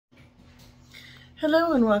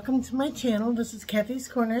Hello and welcome to my channel. This is Kathy's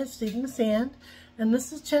Corner, Stephen Sand, and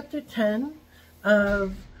this is chapter 10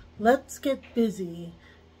 of Let's Get Busy,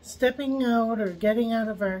 stepping out or getting out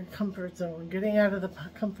of our comfort zone, getting out of the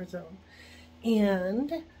comfort zone.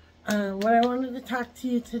 And what I wanted to talk to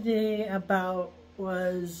you today about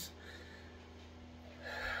was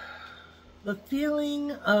the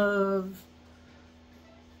feeling of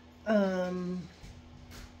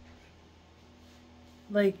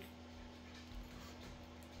like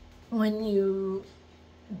when you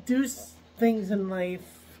do things in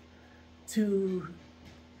life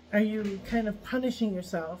are you kind of punishing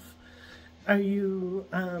yourself? Are you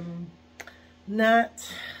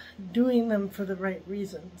not doing them for the right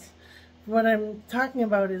reasons? What I'm talking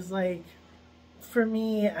about is, like, for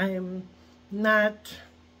me, I'm not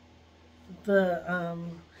the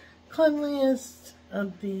cleanliest,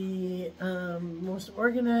 the most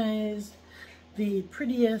organized, the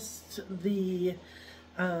prettiest, the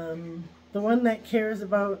one that cares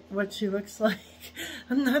about what she looks like.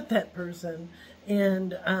 I'm not that person,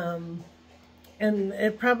 and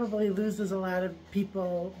it probably loses a lot of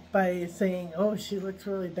people by saying, "Oh, she looks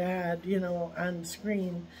really bad," you know, on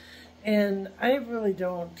screen. And I really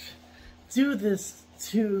don't do this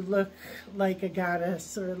to look like a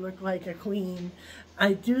goddess or look like a queen.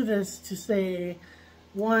 I do this to say,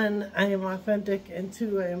 one, I am authentic, and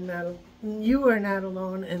two, you are not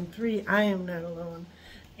alone, and three, I am not alone.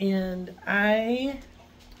 And I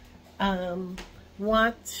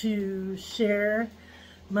want to share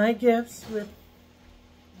my gifts with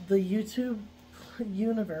the YouTube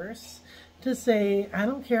universe to say, I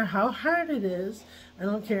don't care how hard it is, I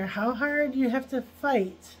don't care how hard you have to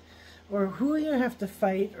fight, or who you have to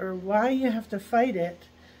fight, or why you have to fight it,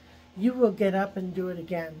 you will get up and do it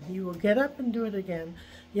again. You will get up and do it again.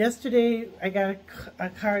 Yesterday, I got a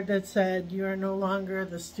card that said, you are no longer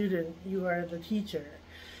the student, you are the teacher.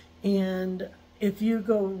 And if you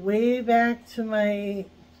go way back to my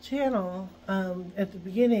channel at the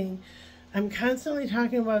beginning, I'm constantly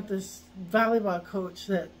talking about this volleyball coach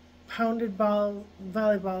that pounded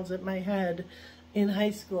volleyballs at my head in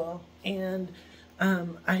high school. And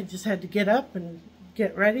I just had to get up and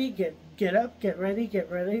get ready, get up, get ready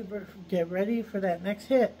for that next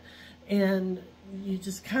hit. And you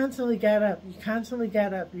just constantly got up. You constantly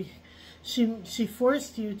got up. She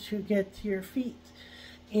forced you to get to your feet.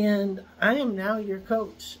 And I am now your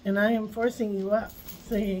coach, and I am forcing you up,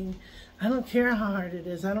 saying, I don't care how hard it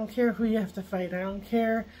is. I don't care who you have to fight. I don't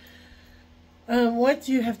care what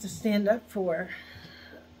you have to stand up for.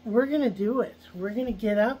 We're going to do it. We're going to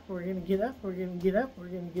get up. We're going to get up. We're going to get up. We're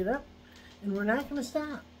going to get up. And we're not going to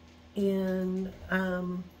stop. And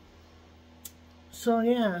so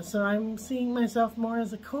I'm seeing myself more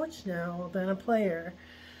as a coach now than a player.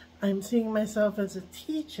 I'm seeing myself as a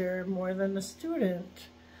teacher more than a student.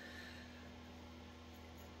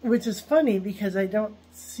 Which is funny, because I don't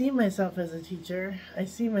see myself as a teacher. I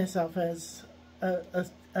see myself as a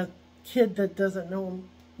kid that doesn't know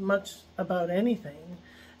much about anything.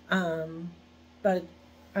 But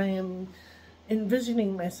I am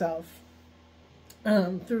envisioning myself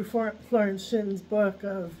through Florence Shinn's book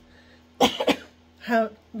of how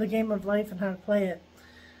the game of life and how to play it.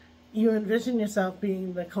 You envision yourself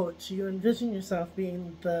being the coach. You envision yourself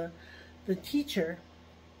being the teacher.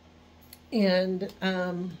 And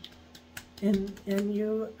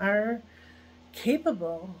you are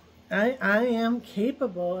capable. I am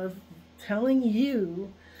capable of telling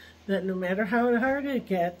you that no matter how hard it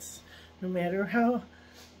gets, no matter how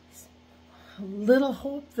little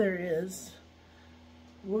hope there is,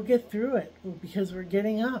 we'll get through it, because we're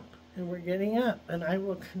getting up, and we're getting up. And I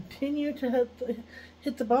will continue to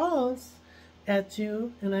hit the balls at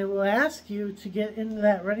you, and I will ask you to get into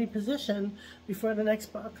that ready position before the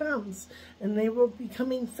next ball comes. And they will be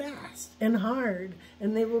coming fast and hard,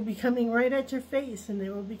 and they will be coming right at your face, and they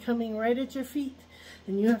will be coming right at your feet.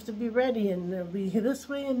 And you have to be ready, and they'll be this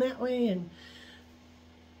way and that way. And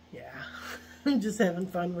yeah, I'm just having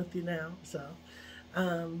fun with you now. So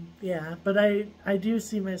yeah, but I do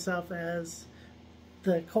see myself as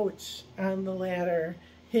the coach on the ladder,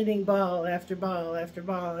 hitting ball after ball after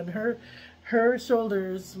ball. And her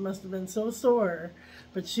shoulders must have been so sore,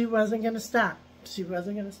 but she wasn't going to stop. She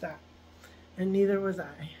wasn't going to stop. And neither was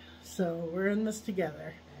I. So we're in this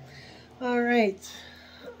together. All right.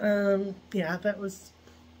 Yeah, that was,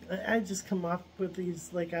 I just come off with these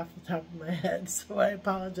like off the top of my head, so I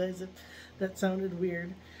apologize if that sounded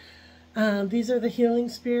weird. These are the Healing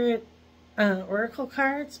Spirit Oracle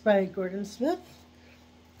cards by Gordon Smith.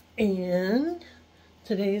 And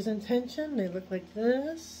today's intention, they look like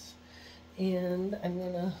this. And I'm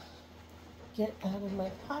going to get out of my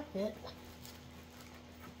pocket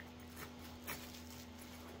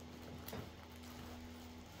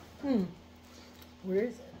Where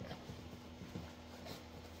is it?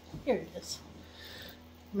 Here it is.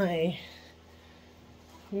 My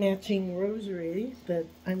matching rosary that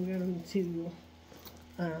I'm going to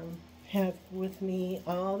have with me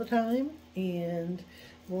all the time, and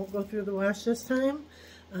won't go through the wash this time.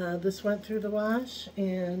 This went through the wash,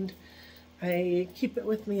 and I keep it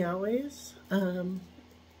with me always.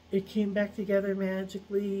 It came back together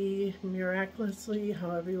magically, miraculously,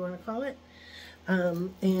 however you want to call it.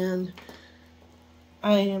 And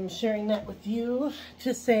I am sharing that with you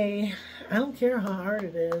to say, I don't care how hard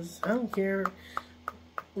it is. I don't care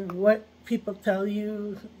what people tell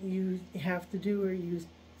you you have to do or you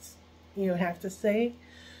have to say.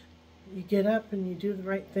 You get up and you do the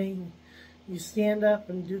right thing. You stand up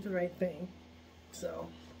and do the right thing. So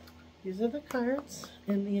these are the cards,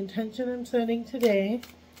 and the intention I'm setting today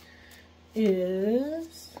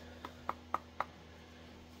is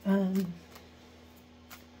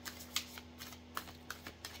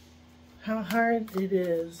how hard it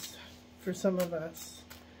is for some of us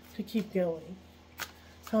to keep going.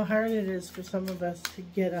 How hard it is for some of us to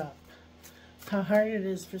get up. How hard it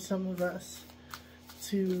is for some of us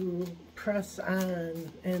to press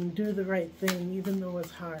on and do the right thing even though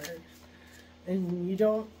it's hard. And you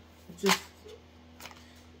don't just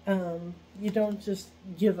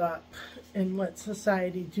give up and let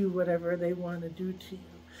society do whatever they want to do to you.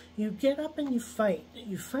 You get up and you fight.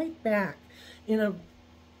 You fight back in a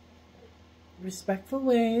respectful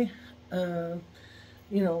way,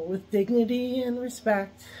 with dignity and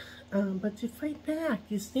respect, but you fight back.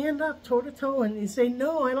 You stand up toe to toe and you say,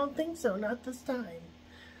 no, I don't think so, not this time.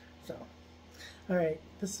 So, all right,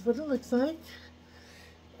 this is what it looks like.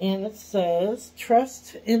 And it says,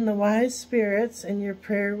 trust in the wise spirits and your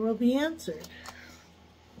prayer will be answered.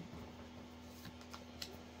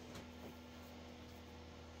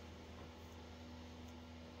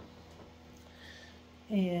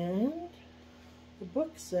 And the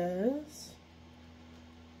book says,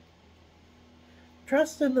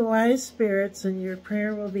 trust in the wise spirits and your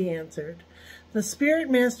prayer will be answered. The spirit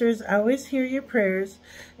masters always hear your prayers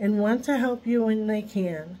and want to help you when they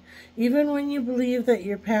can. Even when you believe that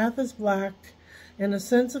your path is blocked and a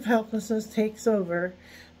sense of helplessness takes over,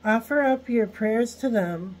 offer up your prayers to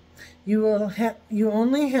them. You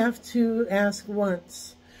only have to ask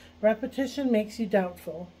once. Repetition makes you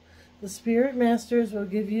doubtful. The spirit masters will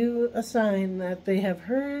give you a sign that they have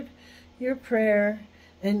heard your prayer,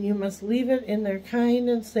 and you must leave it in their kind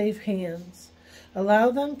and safe hands.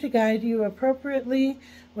 Allow them to guide you appropriately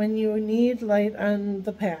when you need light on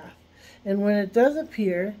the path. And when it does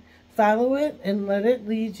appear, follow it and let it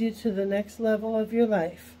lead you to the next level of your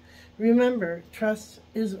life. Remember, trust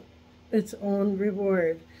is its own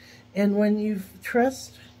reward. And when you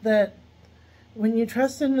trust in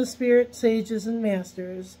the spirit sages and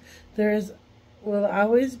masters, will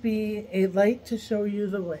always be a light to show you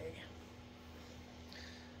the way.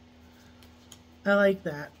 I like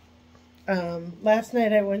that. Last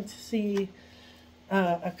night I went to see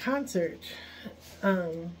a concert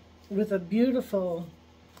with a beautiful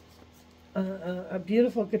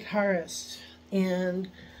guitarist, and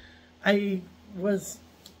I was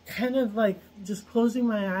kind of like just closing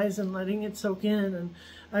my eyes and letting it soak in, and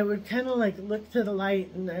I would kind of like look to the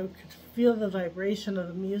light and I could feel the vibration of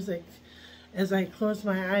the music as I closed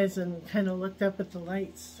my eyes and kind of looked up at the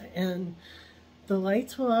lights. And the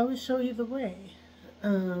lights will always show you the way.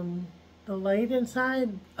 The light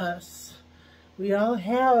inside us, we all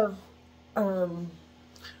have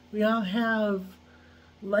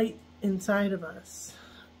light inside of us.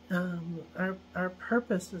 Our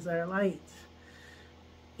purpose is our light,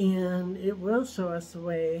 and it will show us the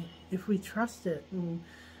way if we trust it and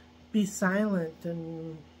be silent,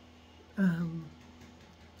 and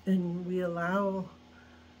we allow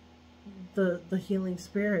the healing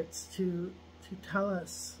spirits to tell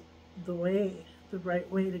us the way, the right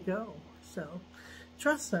way to go. So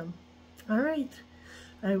trust them. All right.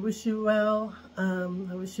 I wish you well.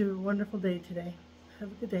 I wish you a wonderful day today.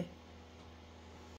 Have a good day.